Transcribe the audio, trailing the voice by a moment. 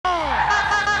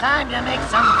time to make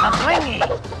some kablingy.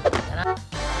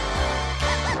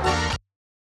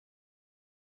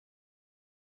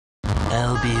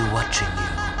 I'll be watching you.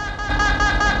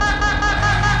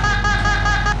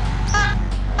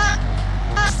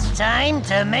 Time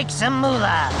to make some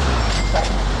moolah.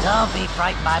 Don't be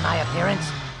frightened by my appearance.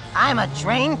 I'm a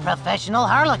trained professional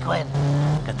harlequin.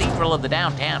 Cathedral of the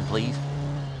downtown, please.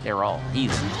 They're all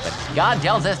heathens, but God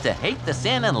tells us to hate the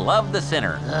sin and love the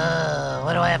sinner.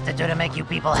 What do I have to do to make you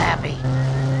people happy?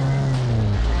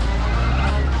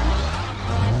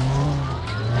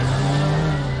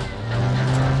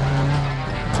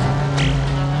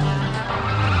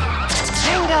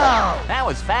 Bingo! That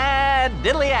was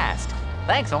fad-diddly-ast.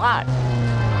 Thanks a lot.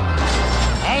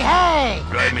 Hey, hey!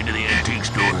 Drive me to the antique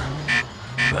store.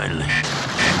 Finally,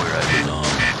 where I belong.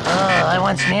 Oh, I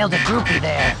once nailed a groupie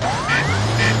there.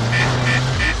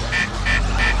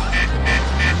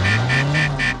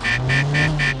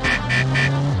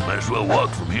 Might as well walk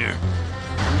from here.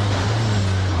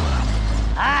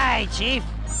 Hi, Chief.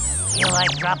 You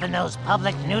like dropping those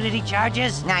public nudity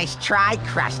charges? Nice try,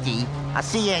 Krusty. I'll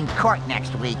see you in court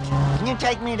next week. Can you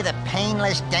take me to the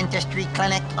painless dentistry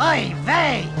clinic? Oy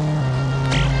vey!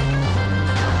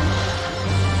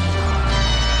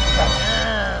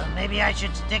 Maybe I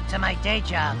should stick to my day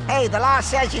job. Hey, the law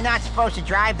says you're not supposed to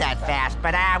drive that fast,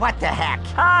 but what the heck?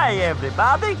 Hi,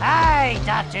 everybody. Hi,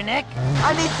 Dr. Nick.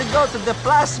 I need to go to the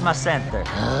plasma center.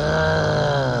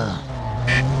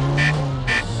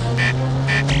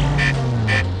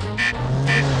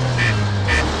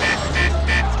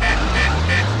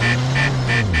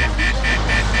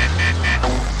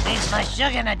 Seems my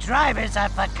sugar and the drivers are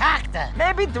fakakta.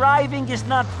 Maybe driving is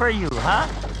not for you, huh?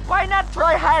 Why not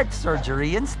try heart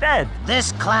surgery instead?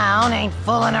 This clown ain't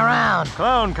fooling around.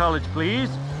 Clown college, please.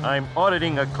 I'm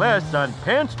auditing a class on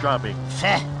pants dropping.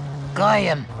 Pheh,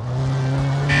 goyim.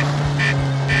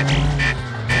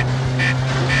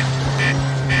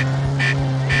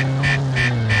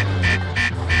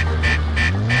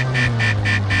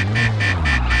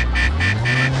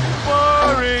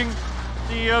 Boring.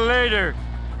 See you later,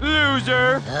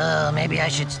 loser. Oh, maybe I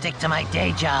should stick to my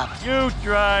day job. You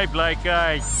drive like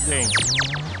I think.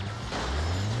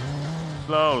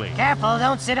 Slowly. Careful,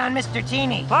 don't sit on Mr.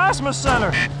 Teeny. Plasma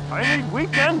center. I need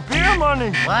weekend beer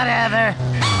money. Whatever.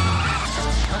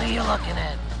 What are you looking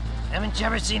at? Haven't you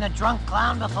ever seen a drunk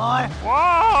clown before? Whoa,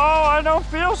 I don't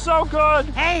feel so good.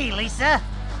 Hey, Lisa.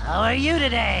 How are you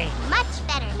today? Much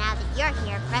better now that you're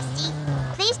here, Krusty.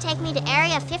 Please take me to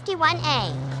Area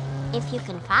 51A, if you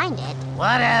can find it.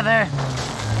 Whatever.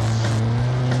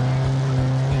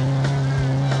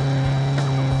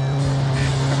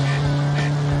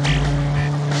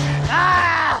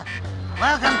 Ah!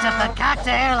 Welcome to Fakakta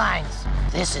Airlines.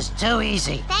 This is too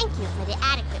easy. Thank you for the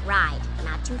adequate ride.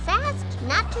 Not too fast,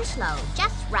 not too slow,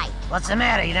 just right. What's the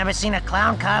matter? You never seen a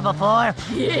clown car before?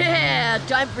 Yeah,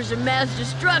 time for some mass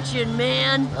destruction,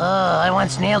 man. Oh, I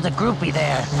once nailed a groupie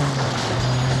there.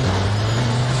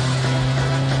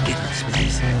 Goodness,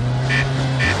 please.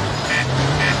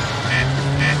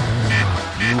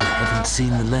 You haven't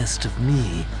seen the last of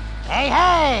me. Hey,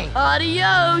 hey!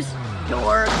 Adios,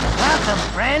 dork. Welcome,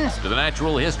 friends. To the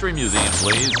Natural History Museum,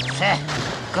 please. Pheh,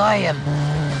 goyim.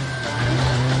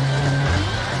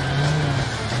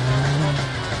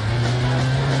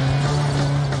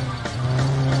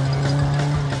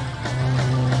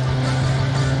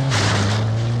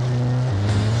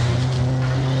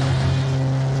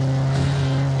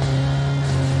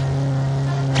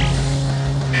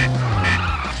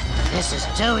 This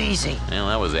is too easy. Well,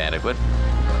 that was adequate.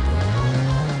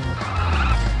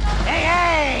 Hey,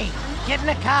 hey! Get in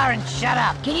the car and shut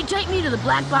up. Can you take me to the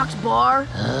Black Box Bar?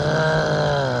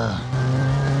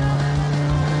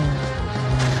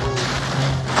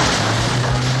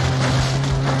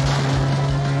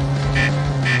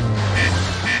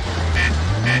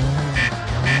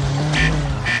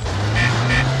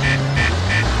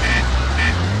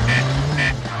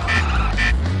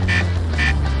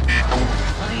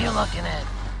 What are you looking at?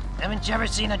 Haven't you ever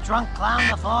seen a drunk clown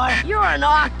before? You're an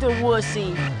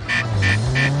octowussy.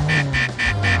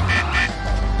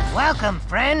 Welcome,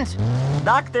 friends.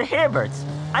 Dr. Hibberts,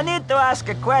 I need to ask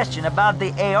a question about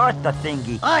the aorta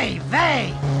thingy. Oy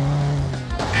vey!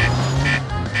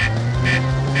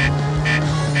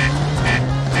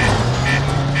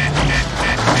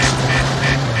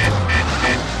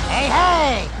 Hey,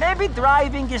 hey! Maybe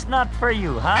driving is not for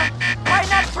you, huh? Why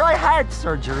not try heart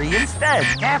surgery instead?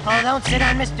 Careful, don't sit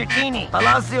on Mr. Teeny.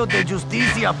 Palacio de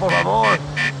Justicia, por favor.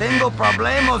 Tengo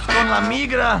problemos con la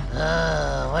migra.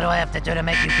 What do I have to do to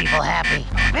make you people happy?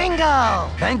 Bingo!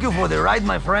 Thank you for the ride,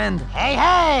 my friend. Hey,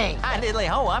 hey! Hi, diddly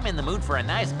ho, I'm in the mood for a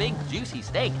nice big juicy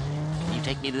steak. Can you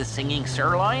take me to the singing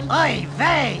sirloin? Oy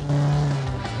vey!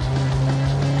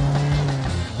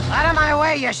 Out of my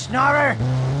way, you snorer!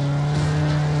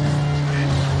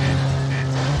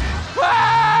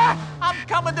 Ah! I'm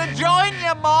coming to join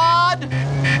you, Maud!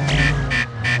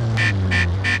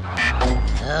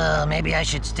 Maybe I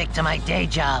should stick to my day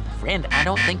job. Friend, I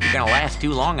don't think you're gonna last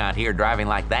too long out here driving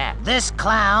like that. This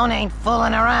clown ain't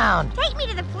fooling around. Take me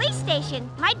to the police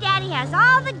station. My daddy has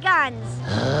all the guns.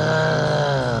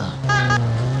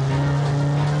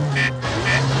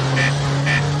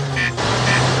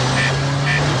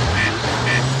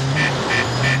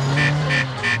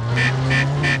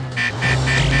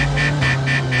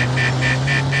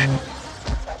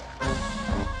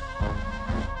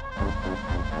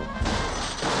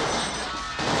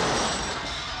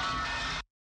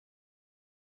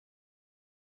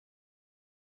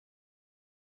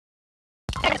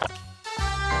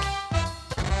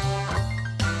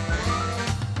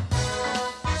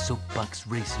 Soapbox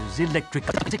Racers Electric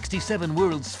 67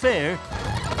 World's Fair.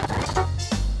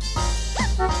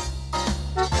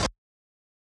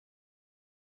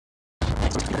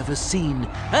 I've ever seen.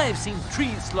 I've seen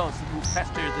trees sloths move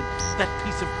faster than that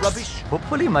piece of rubbish.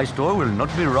 Hopefully my store will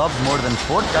not be robbed more than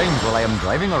 4 times while I am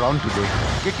driving around today.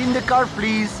 Get in the car,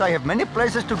 please. I have many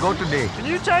places to go today. Can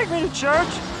you take me to church?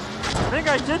 I think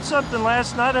I did something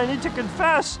last night I need to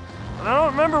confess, but I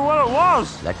don't remember what it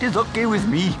was. That is okay with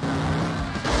me.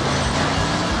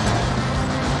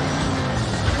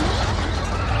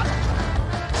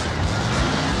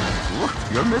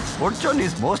 Your misfortune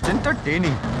is most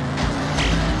entertaining.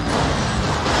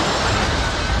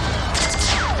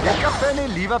 Take a penny,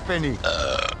 leave a penny.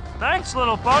 Thanks,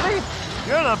 little buddy.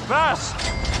 You're the best.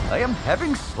 I am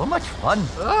having so much fun.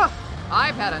 Ugh,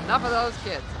 I've had enough of those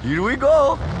kids. Here we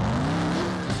go.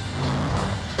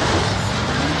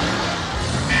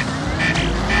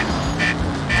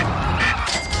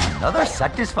 Another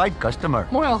satisfied customer.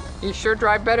 Well, you sure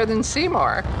drive better than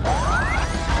Seymour.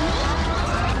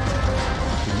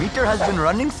 The meter has been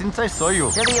running since I saw you.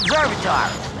 To the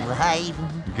observatory. Right.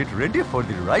 Get ready for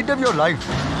the ride of your life.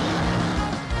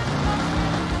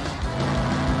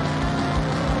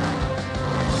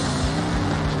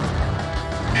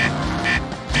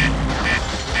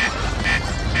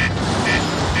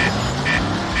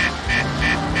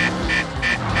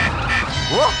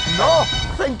 Oh, no!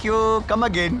 Thank you. Come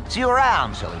again. See you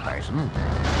around, silly person.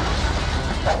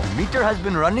 The meter has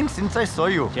been running since I saw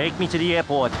you. Take me to the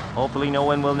airport. Hopefully no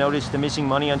one will notice the missing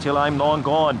money until I'm long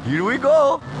gone. Here we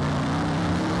go.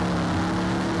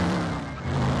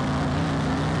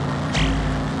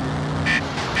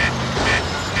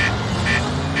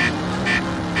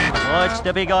 What's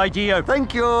the big idea?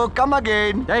 Thank you. Come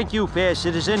again. Thank you, fair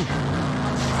citizen.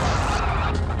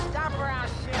 Stop or I'll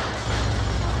shoot.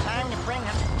 Time to bring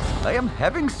him. I am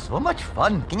having so much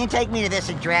fun. Can you take me to this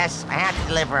address? I have to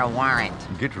deliver a warrant.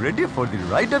 Get ready for the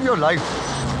ride of your life.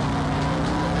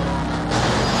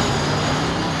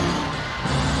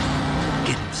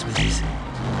 Get him, Smithies.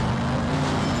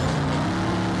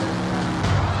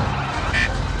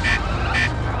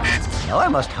 Now I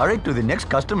must hurry to the next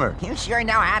customer. You sure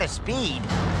know how to speed.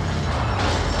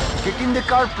 Get in the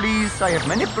car, please. I have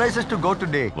many places to go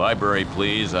today. Library,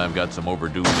 please. I've got some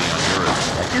overdue Leon Urine.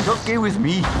 That is okay with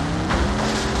me.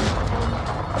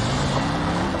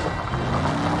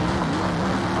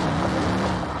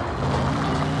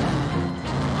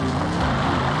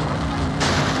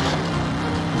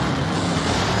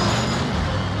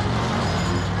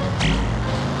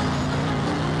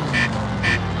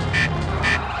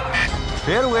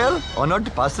 Farewell,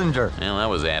 honored passenger. Well, that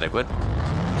was adequate.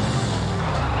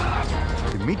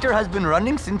 The meter has been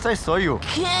running since I saw you.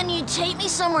 Can you take me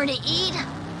somewhere to eat?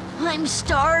 I'm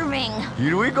starving.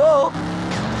 Here we go.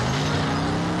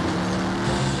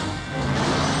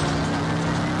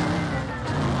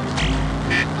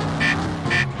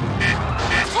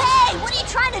 Hey, what are you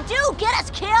trying to do? Get us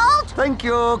killed? Thank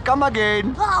you. Come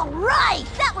again. All right,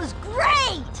 that was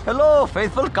great. Hello,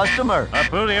 faithful customer.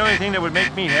 Apu, the only thing that would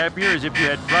make me happier is if you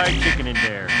had fried chicken in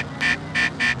there.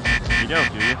 You don't,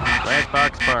 do you? Black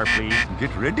box bar, please.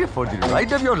 Get ready for the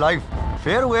ride of your life.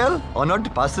 Farewell,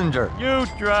 honored passenger. You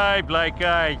drive like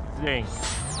I think.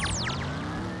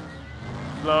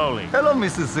 Slowly. Hello,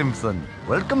 Mrs. Simpson.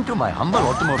 Welcome to my humble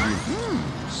automobile.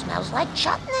 Smells like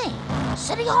chutney.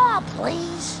 City Hall,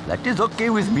 please. That is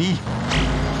okay with me.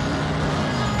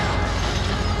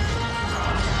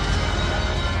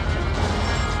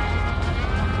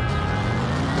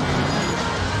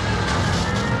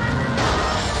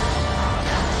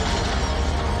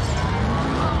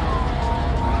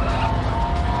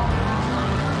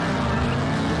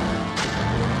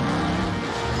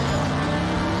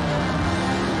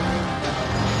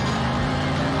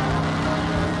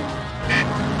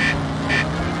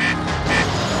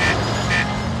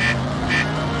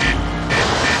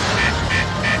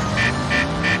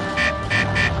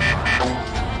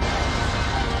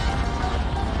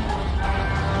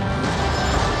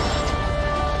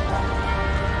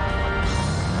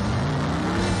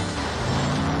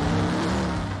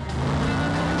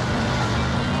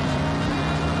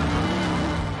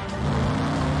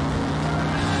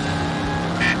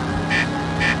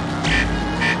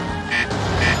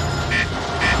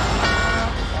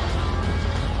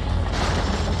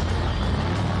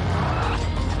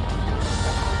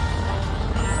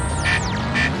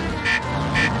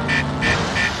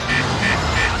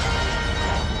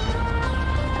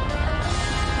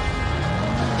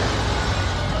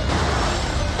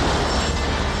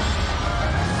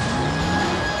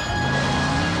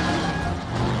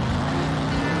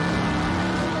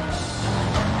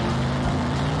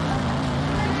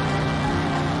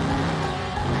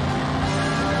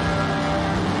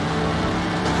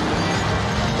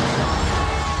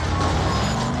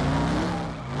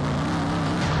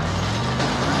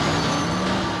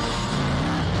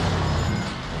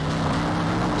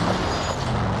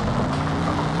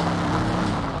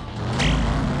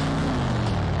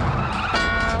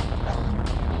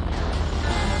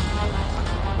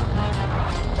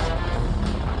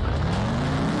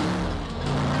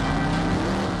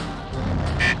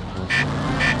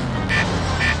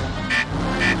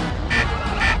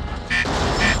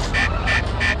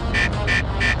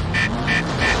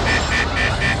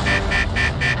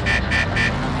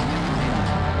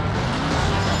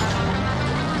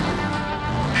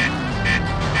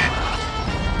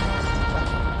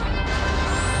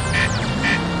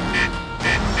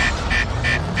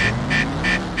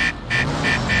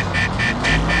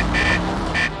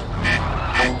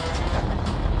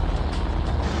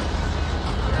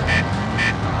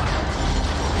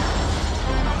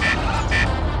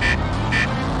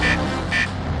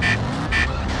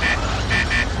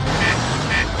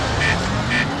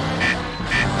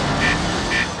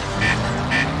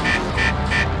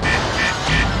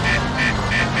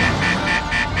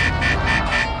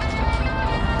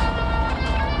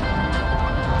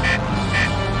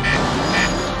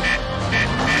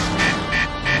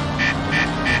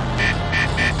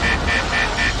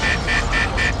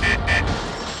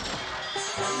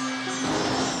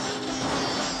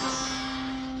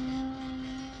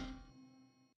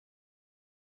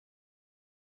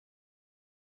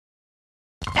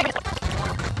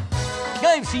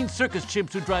 I've seen circus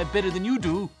chimps who drive better than you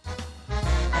do.